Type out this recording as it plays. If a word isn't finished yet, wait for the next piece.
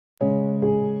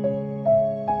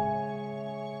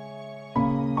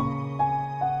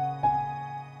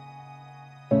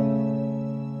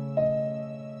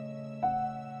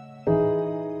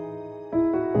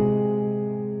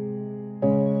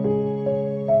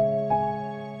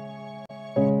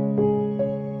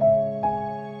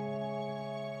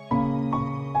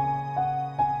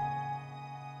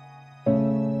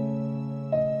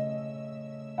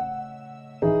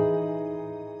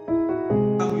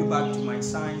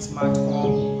Smart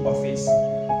Home Office.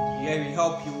 Here we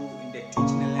help you in the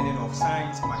teaching and learning of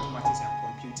science, mathematics, and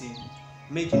computing,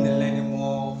 making the learning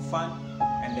more fun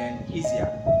and then easier.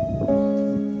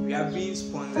 We are being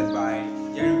sponsored by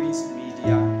Jeri-Wins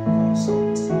Media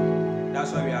Consult.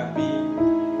 That's why we are being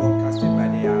broadcasted by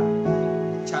their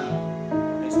channel.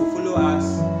 And so follow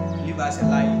us, leave us a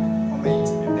like, comment,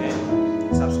 and then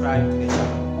subscribe to the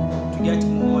channel to get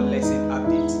more lesson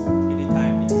updates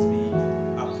anytime it is being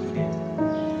uploaded.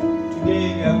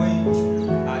 Today we are going to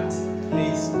look at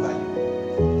place value.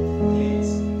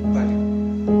 Place value.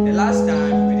 The last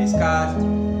time we discussed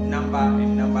number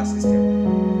and number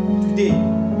system. Today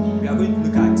we are going to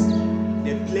look at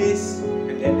the place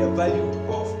and then the value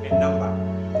of a number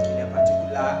in a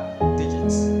particular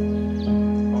digit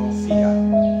or figure.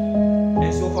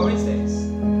 And so for instance,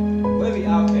 when we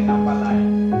have a number like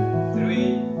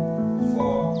 3,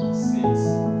 4, 6,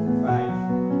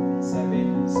 5,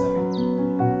 7,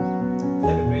 7.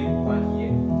 Let me bring one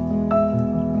here.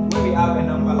 When we have a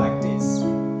number like this,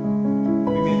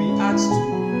 we may be asked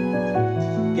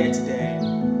to get the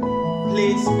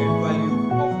place and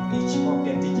value of each of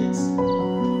the digits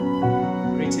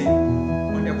written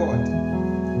on the board.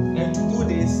 And to do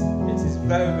this, it is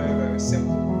very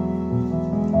simple.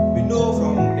 We know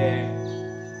from the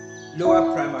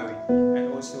lower primary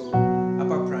and also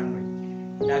upper primary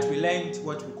that we learned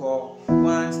what we call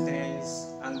ones, tens,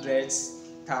 hundreds,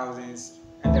 thousands,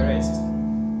 and the rest.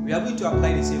 We are going to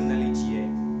apply the same knowledge here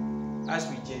as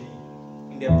we journey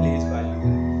in the place value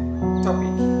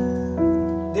topic.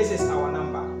 This is our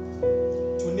number.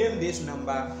 To name this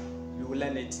number, we will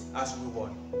learn it as we go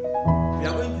on. We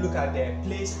are going to look at the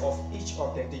place of each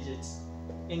of the digits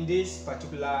in this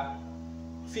particular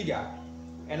figure.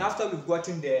 And after we've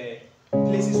gotten the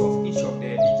places of each of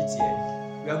the digits here,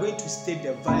 we are going to state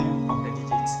the value of the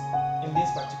digits in this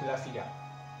particular figure.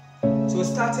 So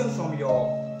starting from your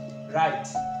right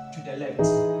to the left,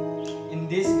 in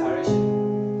this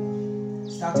direction,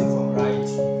 starting from right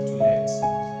to left,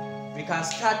 we can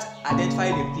start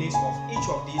identifying the place of each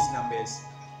of these numbers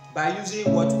by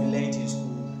using what we learned in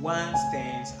school: ones,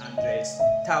 tens, hundreds,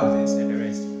 thousands, and the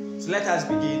rest. So let us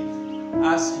begin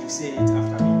as you say it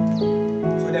after me.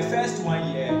 So the first one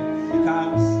here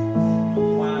becomes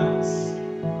ones,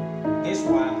 this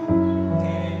one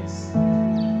tens,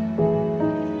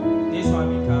 this one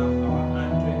becomes our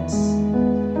hundreds,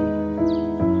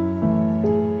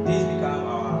 this becomes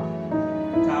our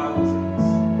thousands,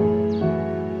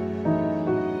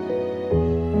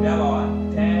 we have our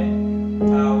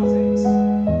 10,000s,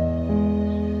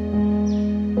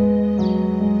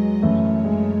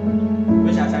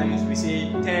 which at times we say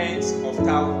tens of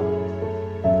thousands.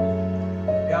 We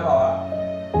have our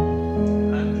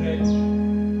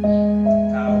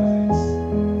 100,000s,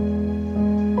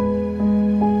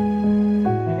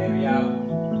 and then we have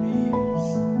billions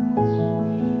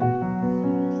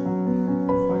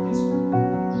for this one.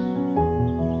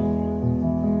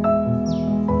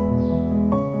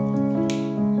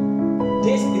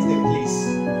 This is the place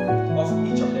of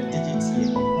each of the digits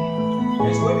here.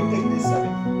 And so when we take this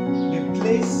 7, the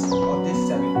place of this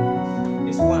 7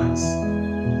 is ones.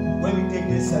 When we take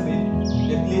this 7,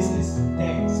 the place is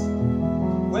tens.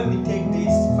 When we take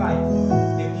this 5,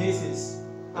 the place is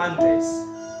hundreds.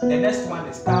 The next one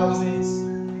is thousands.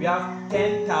 We have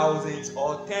 10,000s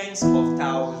or tens of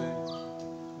thousands.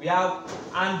 We have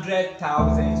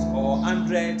 100,000s or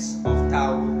hundreds of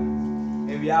thousands.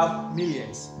 And we have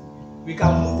millions. We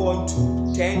can move on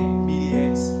to 10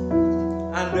 millions,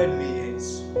 100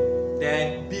 millions,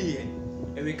 then billion.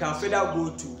 And we can further go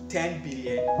to 10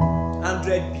 billion,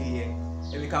 100 billion,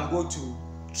 and we can go to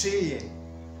trillion.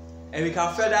 And we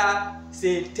can further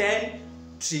say 10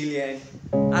 trillion,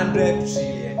 100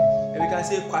 trillion, and we can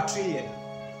say quadrillion.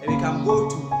 And we can go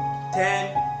to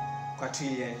 10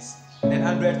 quadrillions, then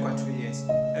 100 quadrillions,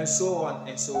 and so on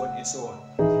and so on and so on.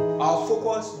 Our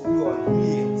focus will be on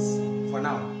millions for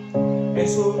now. And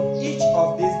so each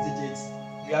of these digits,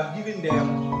 we have given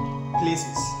them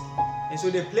places. And so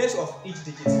the place of each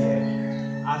digit here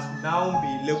has now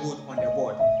been labeled on the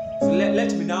board. So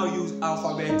let me now use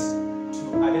alphabets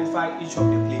to identify each of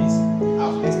the places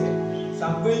I've listed. So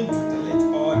I'm going to delete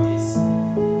all this.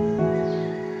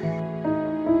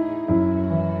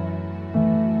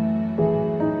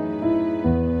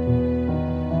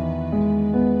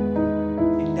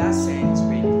 In that sense,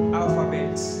 with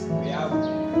alphabets, we have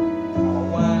our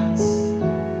ones,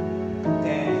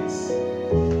 tens,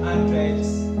 hundreds,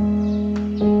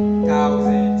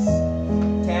 thousands,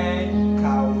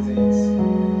 10,000s,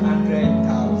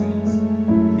 100,000s,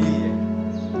 million.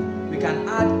 We can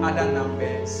add other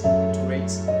numbers to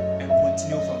it and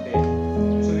continue from there.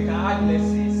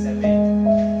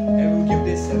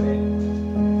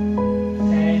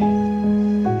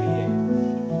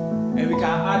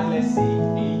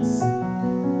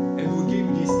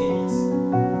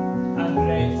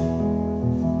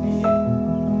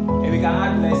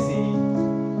 and let's say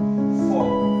 4,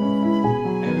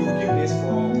 and we will give this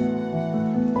 4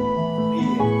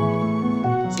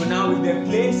 billion. So now with the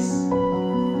place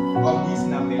of these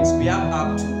numbers, we have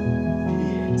up to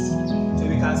billions. So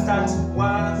we can start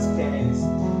ones, tens,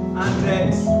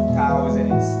 hundreds,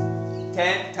 thousands,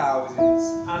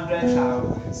 10,000s,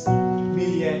 100,000s,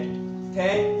 million,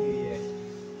 10 million,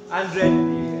 100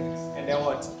 millions, and then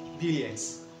what?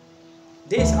 Billions.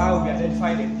 This is how we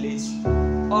identify the place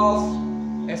of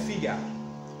a figure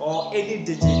or any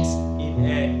digit in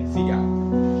a figure.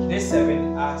 This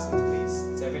 7 has its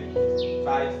place. 7,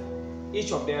 5.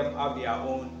 Each of them have their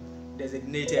own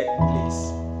designated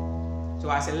place. So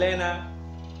as a learner,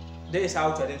 this is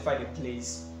how to identify the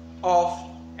place of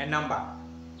a number.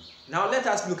 Now let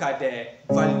us look at the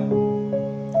value.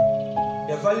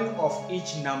 The value of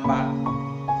each number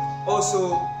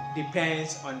also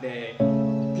depends on the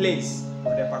place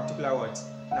of the particular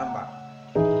number.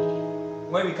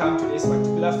 When we come to this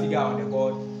particular figure on the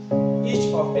board,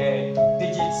 each of the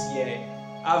digits here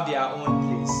have their own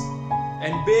place,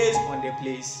 and based on the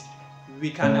place, we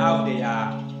can have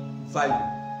their value.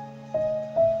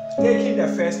 Taking the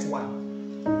first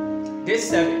one, this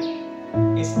 7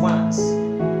 is ones,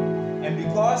 and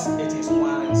because it is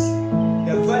ones,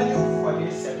 the value for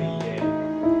this 7 here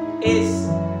is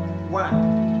 1,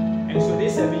 and so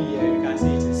this 7 here we can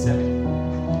say it is 7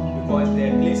 because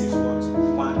the place is what?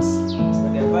 Ones, so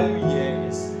the value here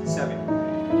is 7.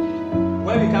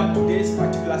 When we come to this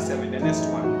particular 7, the next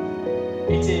one,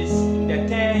 it is in the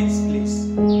tens place,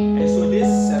 and so this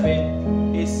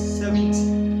 7 is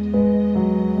 70.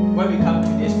 When we come to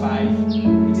this 5,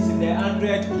 it is in the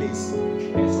 100 place,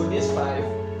 and so this 5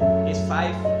 is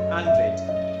 500.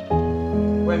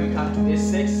 When we come to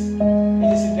this 6, it is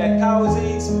in the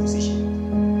thousands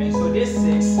position, and so this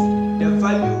 6, the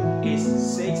value is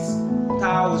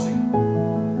 6,000.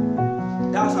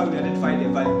 That's how we identify the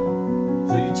value.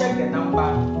 So you check the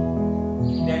number,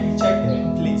 then you check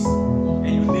the place,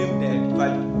 and you name the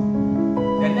value.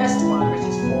 The next one, which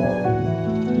is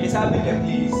 4, is having the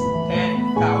place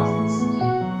 10,000s,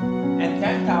 and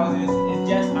 10,000s is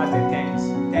just as the tens: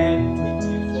 10,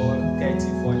 20, 40, 30,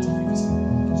 40,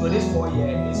 50. So this 4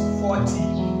 here is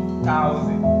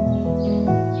 40,000,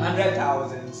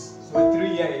 100,000s. So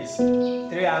 3 here is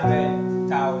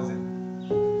 300,000.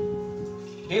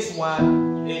 This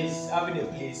one is having a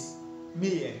place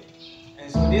million,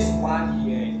 and so this one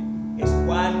here is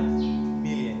 1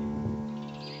 million.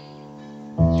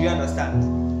 Do you understand?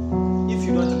 If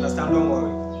you don't understand, don't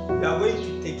worry. We are going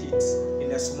to take it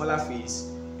in a smaller phase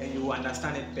and you will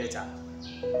understand it better.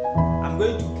 I'm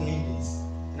going to clean this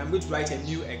and I'm going to write a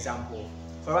new example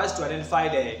for us to identify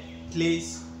the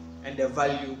place and the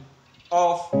value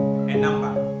of a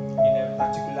number in a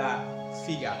particular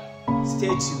figure. Stay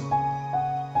tuned.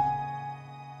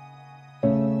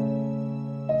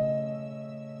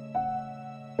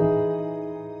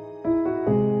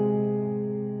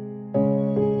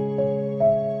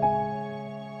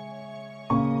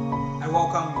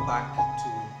 Welcome you back to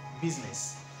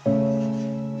business.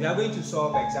 We are going to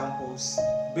solve examples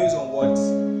based on what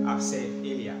I've said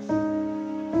earlier.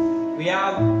 We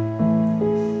have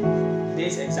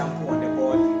this example on the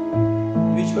board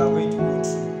which we are going to go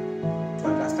through to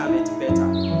understand it better.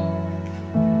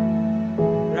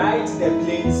 Write the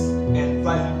place and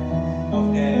value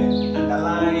of the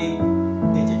underlying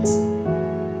digits.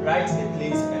 Write the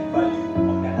place and value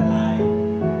of the underlying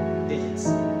digits.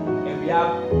 And we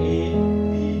have A,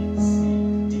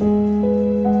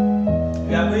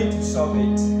 solve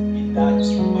it in that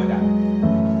order.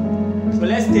 So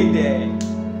let's take the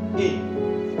A.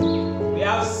 We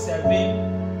have 7,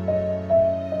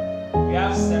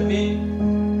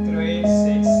 3,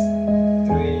 6,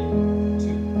 3, 2,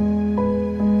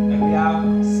 and we have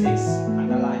 6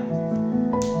 underlined.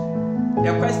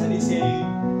 The question is saying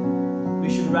we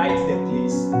should write the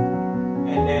place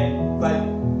and then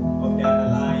value of the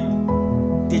underlying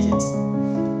digits.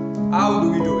 How do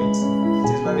we do it? It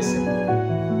is very simple.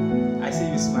 I see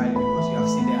you smiling because you have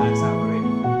seen the answer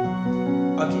already.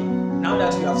 Okay, now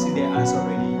that you have seen the answer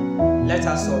already, let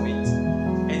us solve it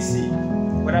and see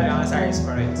whether the answer is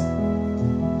correct.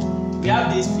 We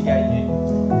have this figure here,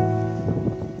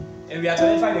 and we have to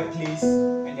identify the place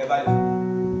and the value.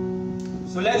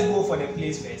 So let's go for the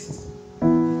place first.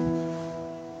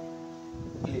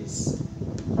 Place.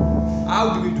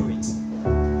 How do we do it?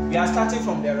 We are starting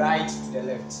from the right to the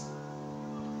left.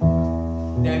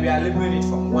 Then we are labeling it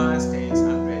from ones, tens,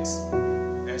 hundreds,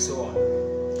 and so on.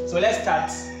 So let's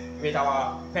start with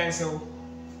our pencil.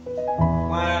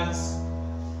 Ones,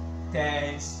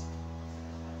 tens,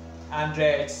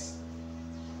 hundreds,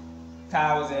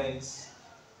 thousands,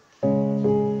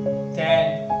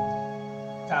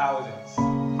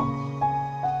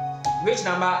 Which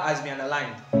number has been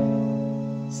underlined?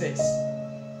 6.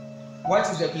 What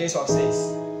is the place of 6?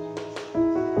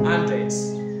 Hundreds.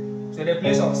 So the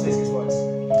place of 6 is what?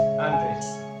 Hundreds.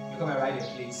 You come and write the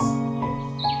place here.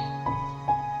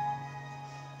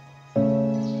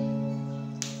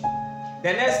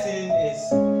 The next thing is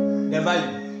the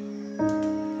value.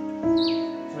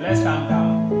 So let's calm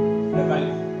down. The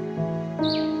value.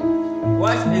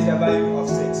 What is the value of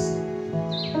 6?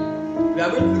 We are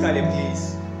going to look at the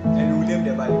place and we will name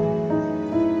the value.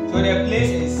 So the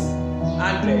place is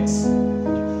hundreds,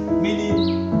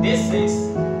 meaning this 6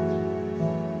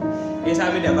 is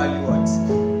having the value what?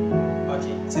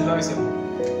 Okay, it's very simple.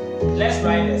 Let's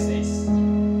write the 6.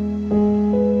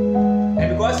 And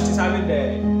because it is having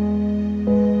the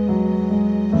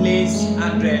place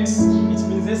hundreds, it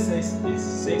means this 6 is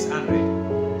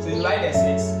 600. So you write the 6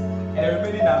 and the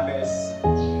remaining numbers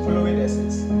following the 6.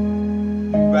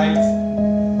 You write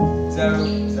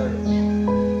 0, 0.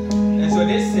 And so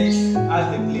this 6 has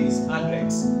the place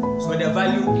hundreds. So the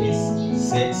value is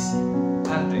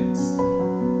 600.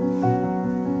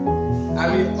 Are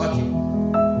we okay?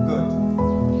 Good.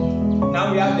 Now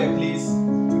we have the place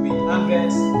to be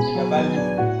hundreds, the value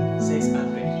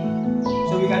 600.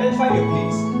 So we can identify the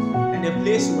place, and the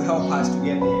place will help us to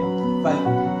get the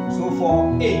value. So for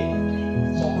A,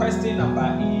 for question number A,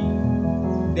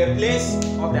 the place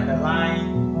of the underlying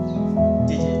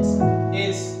digit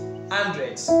is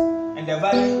hundreds, and the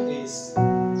value is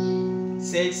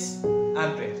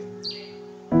 600.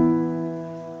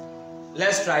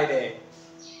 Let's try the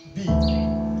B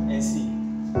and C.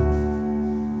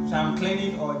 So I'm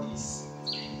cleaning all this.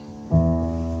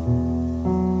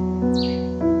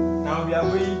 Now we are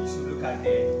going to look at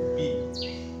the B.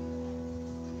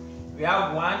 We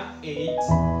have 1, 8,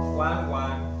 1,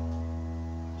 1,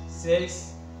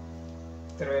 6,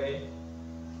 3,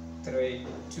 3,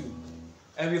 2.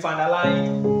 And we've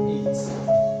underlined 8.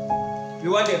 We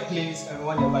want the place and we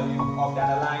want the value of the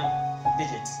underlying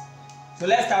digit. So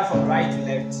let's start from right to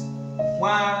left.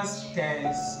 Ones,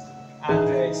 tens,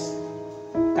 hundreds,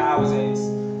 thousands,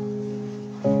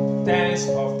 tens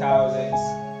of thousands,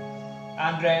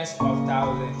 hundreds of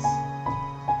thousands,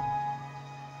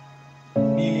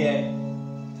 million,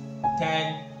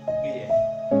 10 million.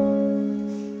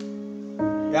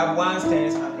 We have ones,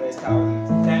 tens, hundreds, thousands,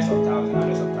 tens of thousands,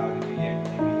 hundreds of thousands, million,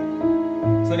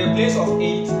 million. So the place of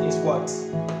 8 is what?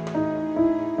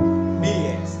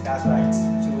 Millions. That's right.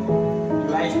 So you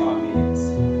write our millions.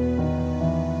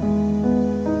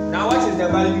 Now what is the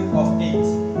value of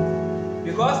 8?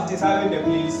 Because it is having the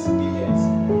place millions,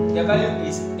 the value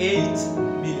is 8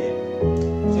 million.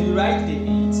 So you write the 8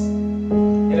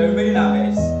 and the remaining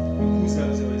numbers you put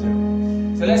 0, 0, 0.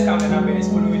 So let's count the numbers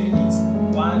following the 8.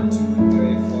 1, 2,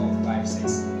 3, 4, 5,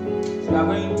 6. So we are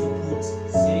going to put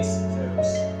 6 zeros.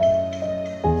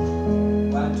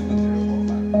 1, 2, 3, 4,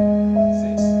 5,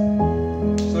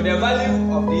 6. So the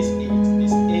value of this 8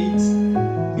 is 8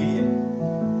 million.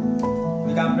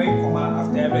 We can bring comma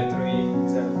after every 3,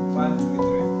 0. 1, 2, 3.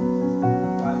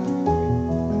 1,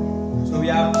 2, 3. So we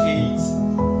have 8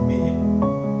 million.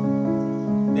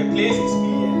 The place is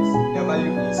millions. The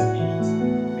value is 8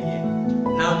 million.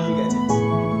 Now you get it.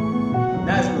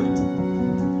 That's good.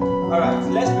 Alright,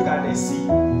 let's look at the C.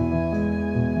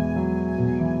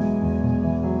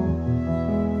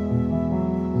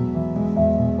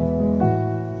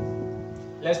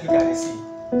 Let's look at the C.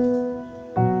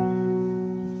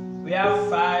 We have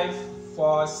 5,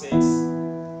 4, 6,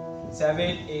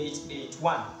 7, 8, 8,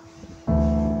 1.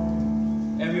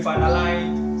 And we've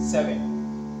underlined 7.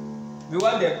 We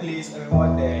want the place and we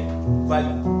want the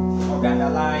value of the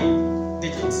underlying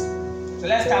digits. So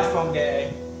let's start from the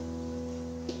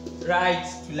right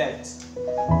to left.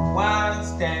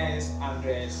 Ones, tens,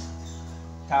 hundreds,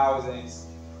 thousands,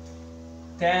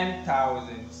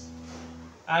 10,000s,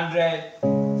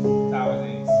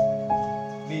 100,000s,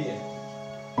 million.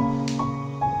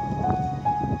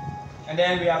 And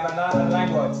then we have another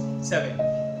line what? 7.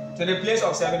 So the place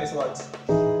of 7 is what?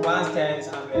 Ones, tens,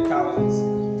 hundreds, thousands.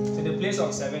 So the place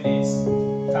of 7 is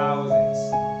thousands.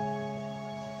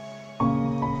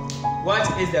 What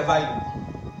is the value?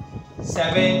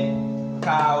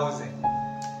 7,000.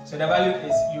 So the value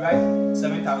is, you write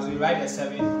 7,000, you write the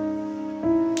 7,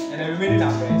 and the remaining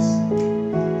numbers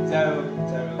 0,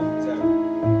 0, 0.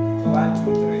 1,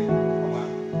 2, 3,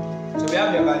 1. So we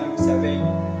have the value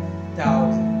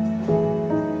 7,000.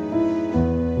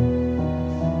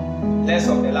 Less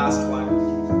of the last one,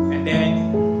 and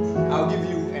then I'll give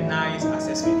you a nice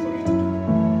assessment for you to do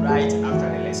right after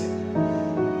the lesson.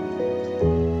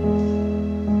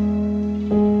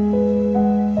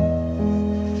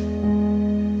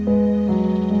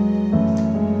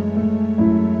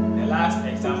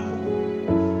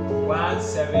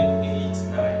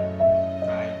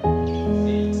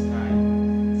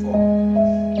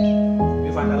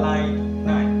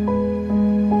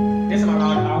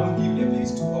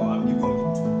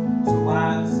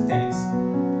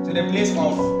 place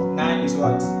of 9 is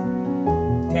what?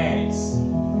 Tens.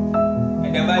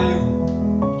 And the value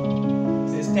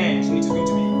is 10, so it is going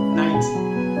to be 90.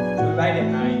 So we write the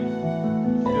 9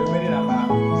 and the remaining number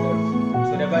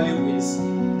 0. So the value is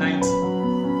 90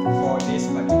 for this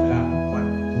particular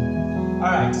one.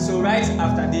 Alright, so right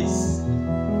after this,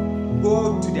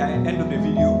 go to the end of the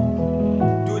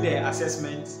video, do the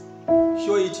assessment,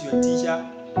 show it to your teacher,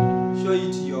 show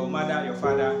it to your mother, your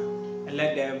father, and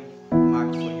let them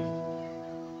mark for you.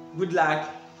 Good luck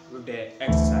with the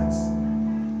exercise.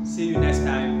 See you next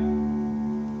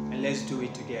time, and let's do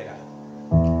it together.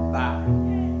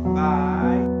 Bye.